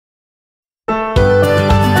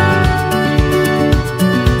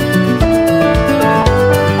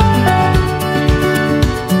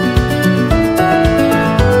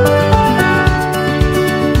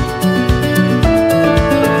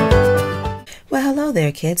Well, hello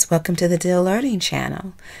there, kids. Welcome to the Dill Learning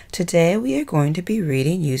Channel. Today we are going to be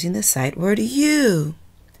reading using the sight word you.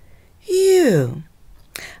 You.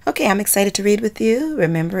 Okay, I'm excited to read with you.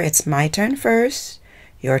 Remember, it's my turn first,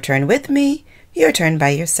 your turn with me, your turn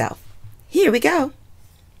by yourself. Here we go.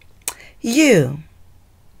 You.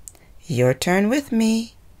 Your turn with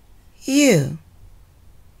me. You.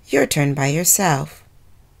 Your turn by yourself.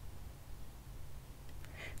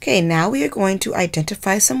 Okay, now we are going to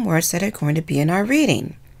identify some words that are going to be in our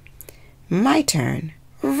reading. My turn.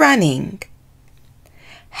 Running.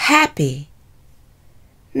 Happy.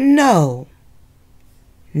 No.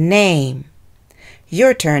 Name.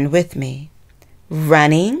 Your turn with me.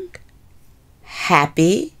 Running.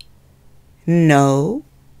 Happy. No.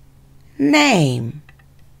 Name.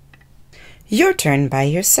 Your turn by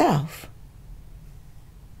yourself.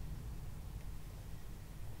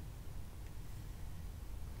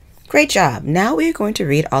 Great job. Now we are going to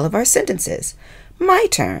read all of our sentences. My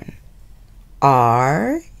turn.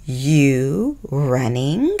 Are you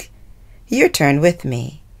running? Your turn with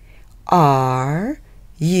me. Are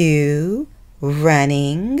you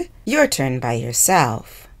running? Your turn by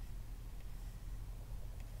yourself.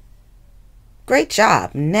 Great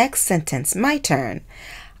job. Next sentence. My turn.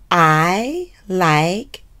 I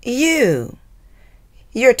like you.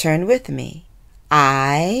 Your turn with me.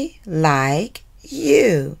 I like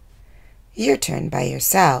you. Your turn by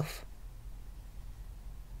yourself.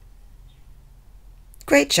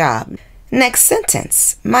 Great job. Next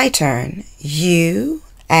sentence. My turn. You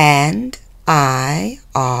and I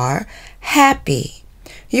are happy.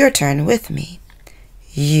 Your turn with me.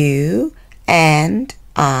 You and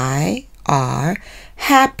I are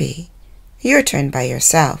happy. Your turn by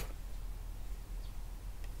yourself.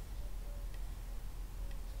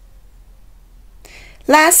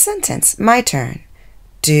 Last sentence. My turn.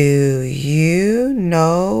 Do you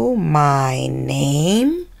know my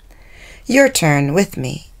name? Your turn with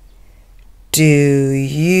me. Do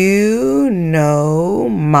you know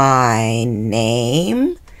my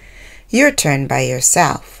name? Your turn by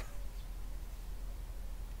yourself.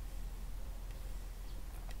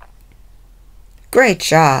 Great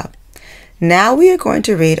job. Now we are going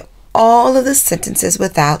to read all of the sentences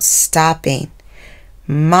without stopping.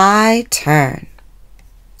 My turn.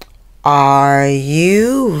 Are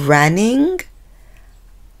you running?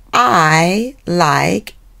 I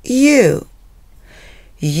like you.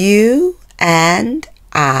 You and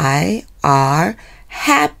I are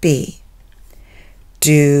happy.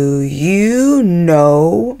 Do you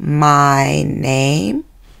know my name?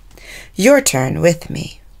 Your turn with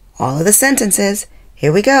me. All of the sentences.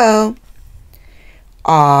 Here we go.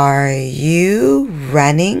 Are you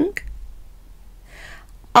running?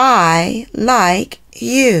 I like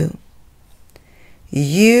you.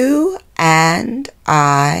 You and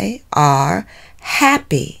I are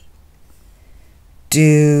happy.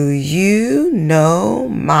 Do you know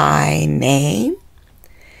my name?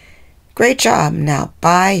 Great job. Now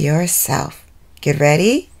by yourself. Get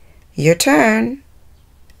ready. Your turn.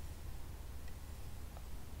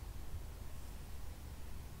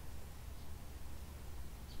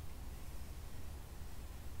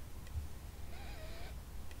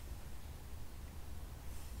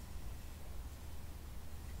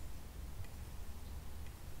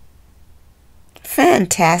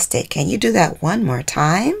 Fantastic. Can you do that one more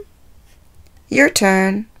time? Your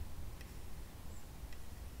turn.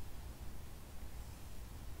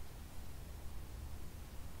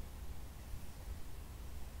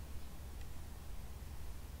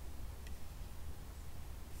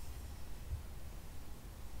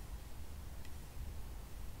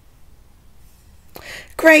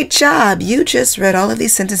 Great job. You just read all of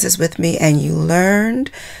these sentences with me and you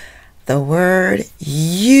learned the word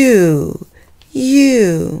you.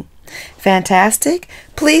 You. Fantastic.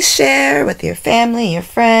 Please share with your family, your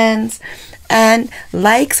friends, and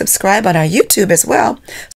like, subscribe on our YouTube as well